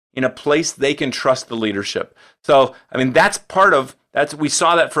work in a place they can trust the leadership. So, we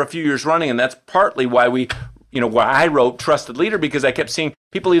saw that for a few years running, and that's partly why why I wrote Trusted Leader, because I kept seeing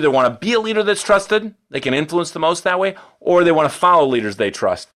people either want to be a leader that's trusted, they can influence the most that way, or they want to follow leaders they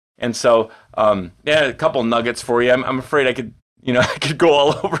trust. And so, a couple nuggets for you. I'm afraid I could go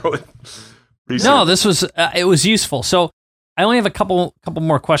all over with research. No, this was it was useful. So I only have a couple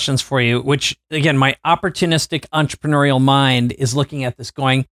more questions for you, which again, my opportunistic entrepreneurial mind is looking at this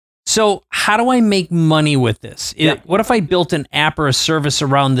going, so how do I make money with this? What if I built an app or a service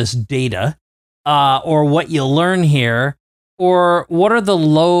around this data, or what you learn here, or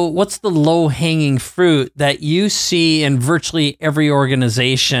what's the low hanging fruit that you see in virtually every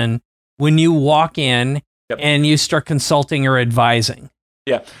organization when you walk in and you start consulting or advising?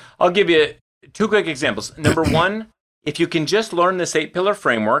 Yeah, I'll give you two quick examples. Number one, if you can just learn this 8-pillar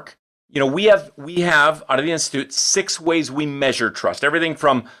framework, we have out of the Institute 6 ways we measure trust. Everything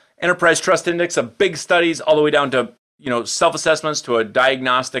from Enterprise Trust Index of big studies all the way down to self-assessments to a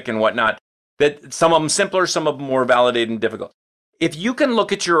diagnostic and whatnot. That some of them simpler, some of them more validated and difficult. If you can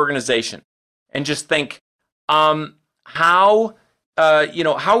look at your organization and just think, how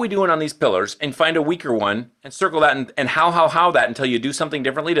are we doing on these pillars, and find a weaker one and circle that and how that until you do something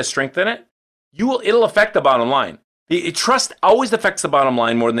differently to strengthen it, it'll affect the bottom line. Trust always affects the bottom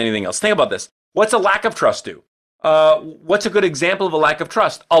line more than anything else. Think about this. What's a lack of trust do? What's a good example of a lack of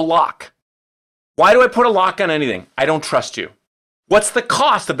trust? A lock. Why do I put a lock on anything? I don't trust you. What's the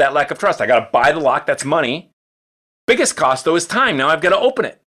cost of that lack of trust? I got to buy the lock. That's money. Biggest cost, though, is time. Now I've got to open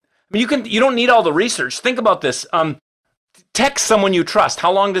it. I mean, you don't need all the research. Think about this. Text someone you trust. How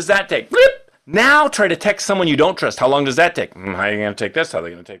long does that take? Blip. Now try to text someone you don't trust. How long does that take? How are you going to take this? How are they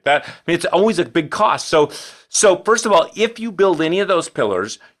going to take that? I mean, it's always a big cost. So first of all, if you build any of those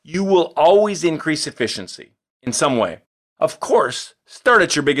pillars, you will always increase efficiency in some way. Of course, start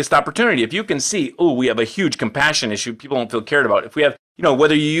at your biggest opportunity. If you can see, we have a huge compassion issue, people don't feel cared about. If we have,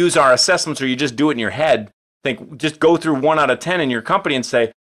 whether you use our assessments or you just do it in your head, just go through 1 out of 10 in your company and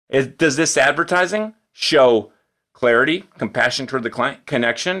say, does this advertising show clarity, compassion toward the client,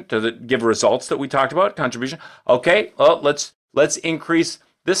 connection, give results that we talked about, contribution? Okay, well, let's increase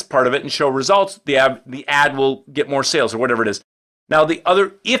this part of it and show results. The ad will get more sales or whatever it is. Now,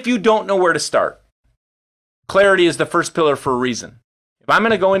 if you don't know where to start, clarity is the first pillar for a reason. If I'm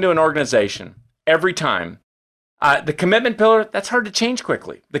going to go into an organization every time, the commitment pillar, that's hard to change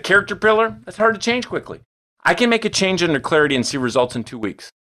quickly. The character pillar, that's hard to change quickly. I can make a change under clarity and see results in 2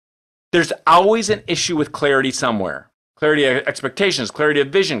 weeks. There's always an issue with clarity somewhere. Clarity of expectations, clarity of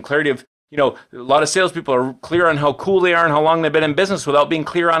vision, clarity of, a lot of salespeople are clear on how cool they are and how long they've been in business without being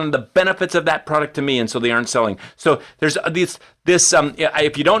clear on the benefits of that product to me, and so they aren't selling. So there's this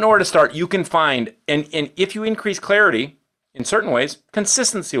if you don't know where to start, you can find, and if you increase clarity in certain ways,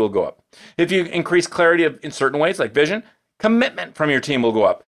 consistency will go up. If you increase clarity in certain ways, like vision, commitment from your team will go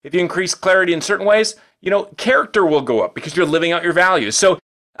up. If you increase clarity in certain ways, character will go up because you're living out your values. So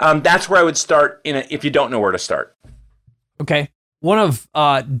that's where I would start if you don't know where to start. Okay. One of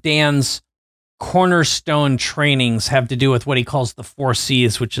Dan's cornerstone trainings have to do with what he calls the 4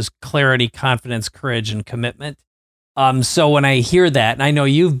 C's, which is clarity, confidence, courage, and commitment. So when I hear that, and I know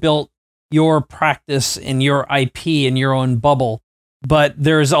you've built your practice and your IP in your own bubble, but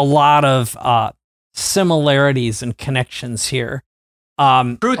there's a lot of similarities and connections here.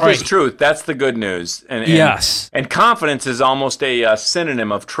 Truth is truth. That's the good news. And yes. And confidence is almost a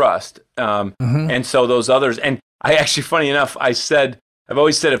synonym of trust. And so those others, and I actually, funny enough, I've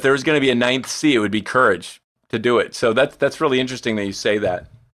always said if there was going to be a 9th C, it would be courage to do it. So that's really interesting that you say that.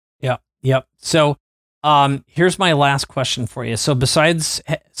 Yep. So here's my last question for you. So besides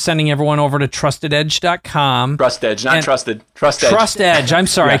sending everyone over to trustededge.com. Trust Edge, not trusted. Trust Edge. Trust Edge. I'm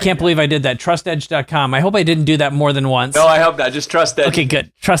sorry. Yeah. I can't believe I did that. Trustedge.com. I hope I didn't do that more than once. No, I hope not. Just Trust Edge. Okay,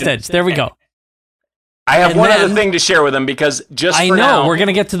 good. Trust Edge. There we go. I have one other thing to share with them because now we're going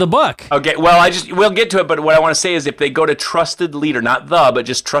to get to the book. Okay, well, we'll get to it, but what I want to say is if they go to Trusted Leader, not but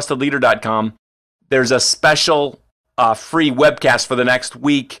just trustedleader.com, there's a special free webcast for the next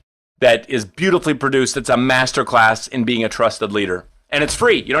week that is beautifully produced. It's a masterclass in being a trusted leader. And it's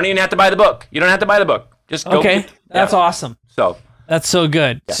free. You don't even have to buy the book. Just go. Okay, that's awesome. So that's so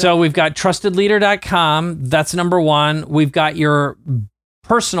good. Yeah. So we've got trustedleader.com. That's number one. We've got your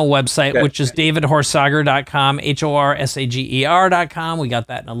personal website, which is davidhorsager.com, HORSAGER.com. We got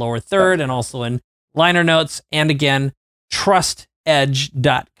that in the lower third and also in liner notes. And again,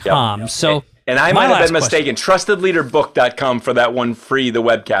 trustedge.com. So, and I might have been mistaken. Trustedleaderbook.com for that one free, the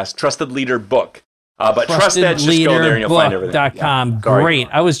webcast. Trusted Leader Book. But TrustEdge, just go there and you'll find everything. .com. Great.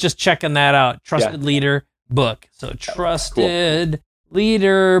 I was just checking that out. Trusted Leader Book. So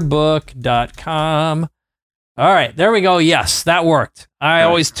trustedleaderbook.com. All right, there we go. Yes, that worked. I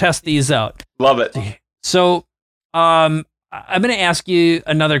always test these out. Love it. So I'm going to ask you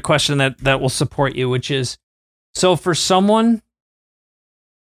another question that will support you, which is, so for someone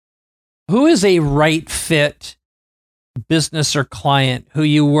who is a right fit business or client who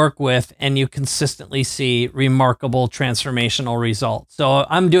you work with and you consistently see remarkable transformational results. So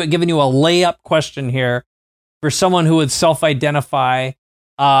I'm giving you a layup question here for someone who would self-identify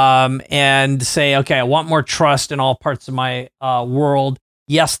and say, okay, I want more trust in all parts of my world.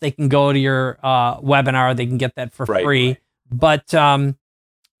 Yes, they can go to your webinar. They can get that for free. Right. But,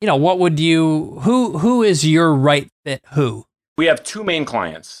 what would who is your right fit who? We have two main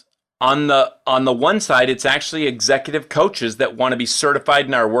clients. On the one side, it's actually executive coaches that want to be certified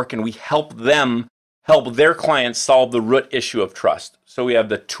in our work, and we help them help their clients solve the root issue of trust. So we have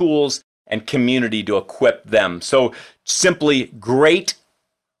the tools and community to equip them. So simply great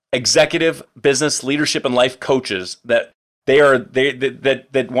executive business leadership and life coaches that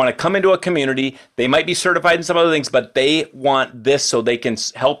that want to come into a community. They might be certified in some other things, but they want this so they can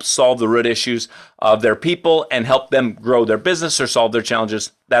help solve the root issues of their people and help them grow their business or solve their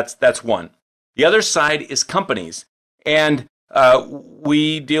challenges. That's one. The other side is companies. And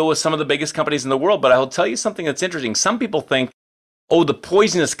we deal with some of the biggest companies in the world, but I'll tell you something that's interesting. Some people think, oh, the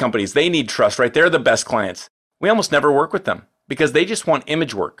poisonous companies, they need trust, right? They're the best clients. We almost never work with them because they just want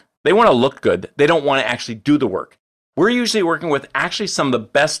image work. They want to look good. They don't want to actually do the work. We're usually working with actually some of the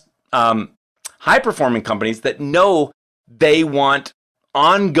best high-performing companies that know they want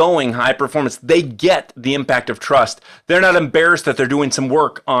ongoing high performance. They get the impact of trust. They're not embarrassed that they're doing some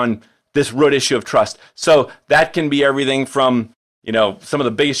work on this root issue of trust. So that can be everything from, some of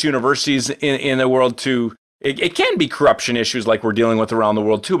the biggest universities in the world to, it can be corruption issues like we're dealing with around the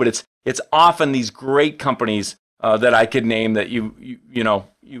world too, but it's often these great companies that I could name that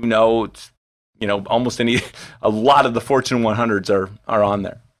almost a lot of the Fortune 100s are on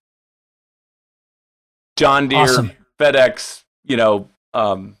there. John Deere, awesome. FedEx,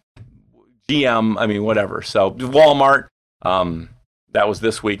 GM, whatever. So Walmart, that was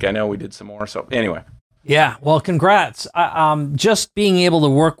this week. I know we did some more. So anyway. Yeah. Well, congrats. Just being able to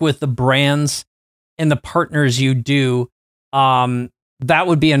work with the brands and the partners you do, that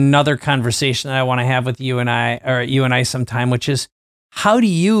would be another conversation that I want to have with you and I sometime, which is, how do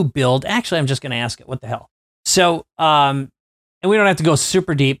you build? Actually, I'm just going to ask it. What the hell? So, and we don't have to go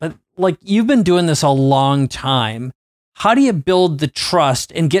super deep, but like you've been doing this a long time. How do you build the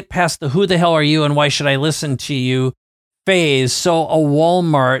trust and get past the who the hell are you and why should I listen to you phase? So a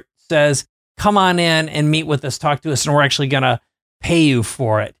Walmart says, come on in and meet with us, talk to us, and we're actually going to pay you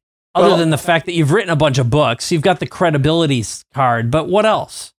for it. Other than the fact that you've written a bunch of books, you've got the credibility card, but what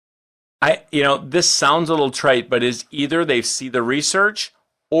else? This sounds a little trite, but is either they see the research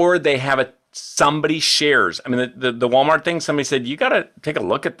or they have somebody shares. The Walmart thing, somebody said, you got to take a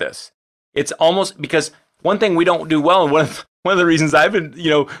look at this. It's almost because one thing we don't do well, and one of the reasons I've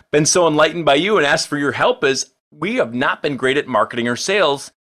been so enlightened by you and asked for your help is we have not been great at marketing or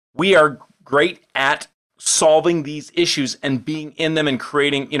sales. We are great at solving these issues and being in them and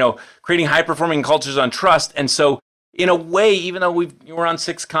creating high performing cultures on trust. And so in a way, even though we're on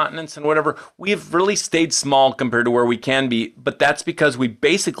 6 continents and whatever, we've really stayed small compared to where we can be. But that's because we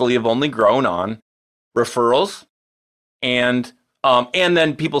basically have only grown on referrals, and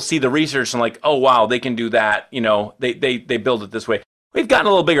then people see the research and like, oh wow, they can do that. They build it this way. We've gotten a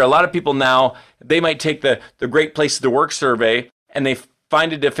little bigger. A lot of people now, they might take the Great Place to Work survey and they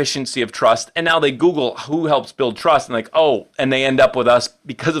find a deficiency of trust, and now they Google who helps build trust and like, oh, and they end up with us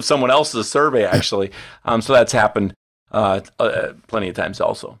because of someone else's survey actually. So that's happened plenty of times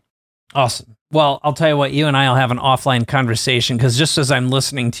also. Awesome. Well, I'll tell you what, you and I will have an offline conversation, because just as I'm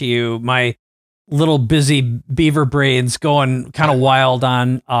listening to you, my little busy beaver brain's going kind of wild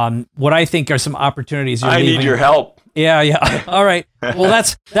on what I think are some opportunities. I need your help. Yeah. All right. Well,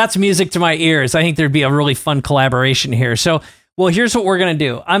 that's music to my ears. I think there'd be a really fun collaboration here. So Well, here's what we're going to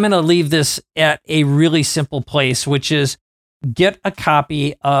do. I'm going to leave this at a really simple place, which is get a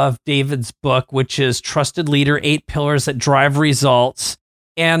copy of David's book, which is Trusted Leader, 8 Pillars That Drive Results.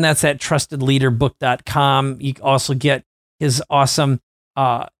 And that's at trustedleaderbook.com. You can also get his awesome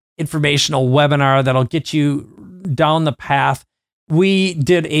informational webinar that'll get you down the path. We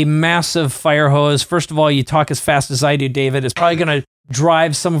did a massive fire hose. First of all, you talk as fast as I do, David. It's probably going to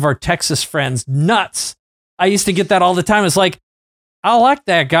drive some of our Texas friends nuts. I used to get that all the time. It's like, I like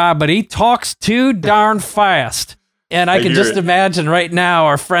that guy, but he talks too darn fast. And I can just imagine right now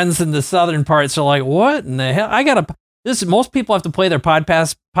our friends in the southern parts are like, what in the hell? Most people have to play their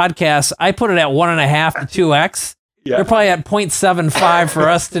podcasts. I put it at 1.5 to 2x. Yeah. They're probably at 0.75 for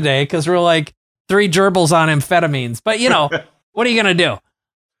us today because we're like 3 gerbils on amphetamines. But, what are you going to do?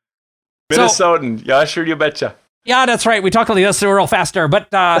 Minnesotan. Yeah, sure, you betcha. Yeah, that's right. We talk like this a little faster. But,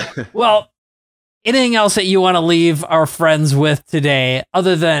 well, anything else that you want to leave our friends with today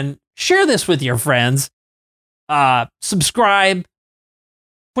other than share this with your friends? Subscribe,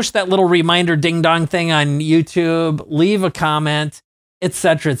 push that little reminder ding dong thing on YouTube, leave a comment,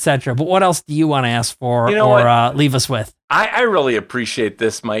 etc., etc. But what else do you want to ask for leave us with? I really appreciate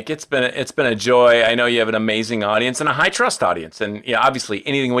this, Mike. It's been a joy. I know you have an amazing audience and a high trust audience, and obviously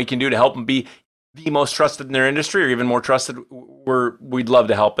anything we can do to help them be the most trusted in their industry or even more trusted, we'd love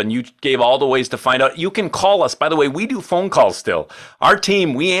to help. And you gave all the ways to find out. You can call us. By the way, we do phone calls still. Our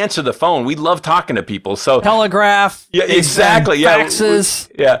team, we answer the phone. We love talking to people. So telegraph. Yeah, exactly. Faxes.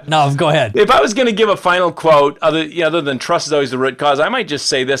 Yeah. No, go ahead. If I was going to give a final quote, other than trust is always the root cause, I might just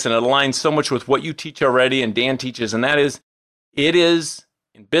say this, and it aligns so much with what you teach already and Dan teaches, and that is, it is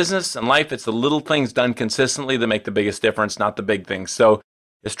in business and life, it's the little things done consistently that make the biggest difference, not the big things. So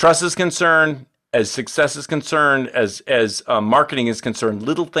as trust is concerned, as success is concerned, as marketing is concerned,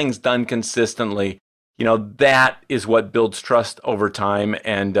 little things done consistently, that is what builds trust over time.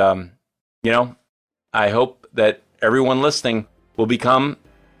 And, I hope that everyone listening will become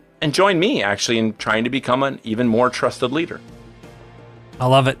and join me actually in trying to become an even more trusted leader. I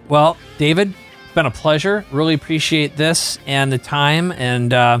love it. Well, David, it's been a pleasure. Really appreciate this and the time.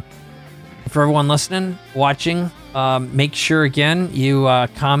 And for everyone listening, watching, make sure, again, you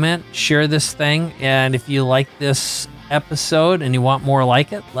comment, share this thing. And if you like this episode and you want more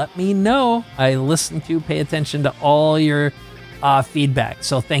like it, let me know. I pay attention to all your feedback.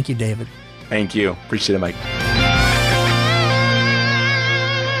 So thank you, David. Thank you. Appreciate it, Mike.